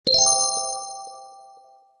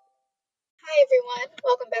Hi everyone,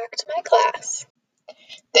 welcome back to my class.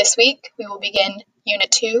 This week we will begin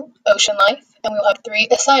Unit 2, Ocean Life, and we will have 3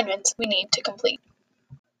 assignments we need to complete.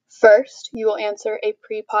 First, you will answer a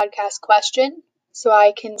pre-podcast question so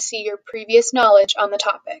I can see your previous knowledge on the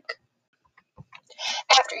topic.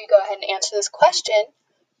 After you go ahead and answer this question,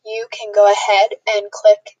 you can go ahead and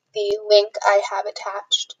click the link I have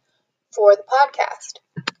attached for the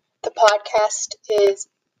podcast. The podcast is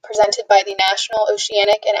presented by the National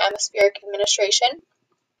Oceanic and Atmospheric Administration.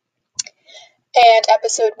 And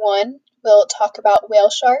episode 1 will talk about whale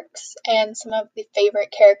sharks and some of the favorite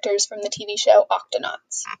characters from the TV show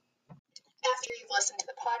Octonauts. After you've listened to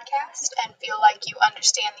the podcast and feel like you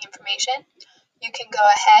understand the information, you can go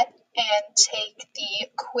ahead and take the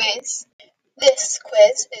quiz. This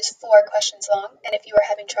quiz is 4 questions long, and if you are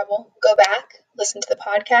having trouble, go back, listen to the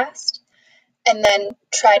podcast, and then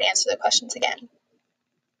try to answer the questions again.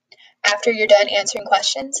 After you're done answering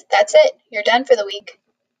questions, that's it. You're done for the week.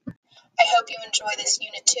 I hope you enjoy this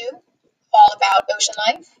Unit 2, all about ocean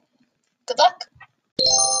life. Good luck!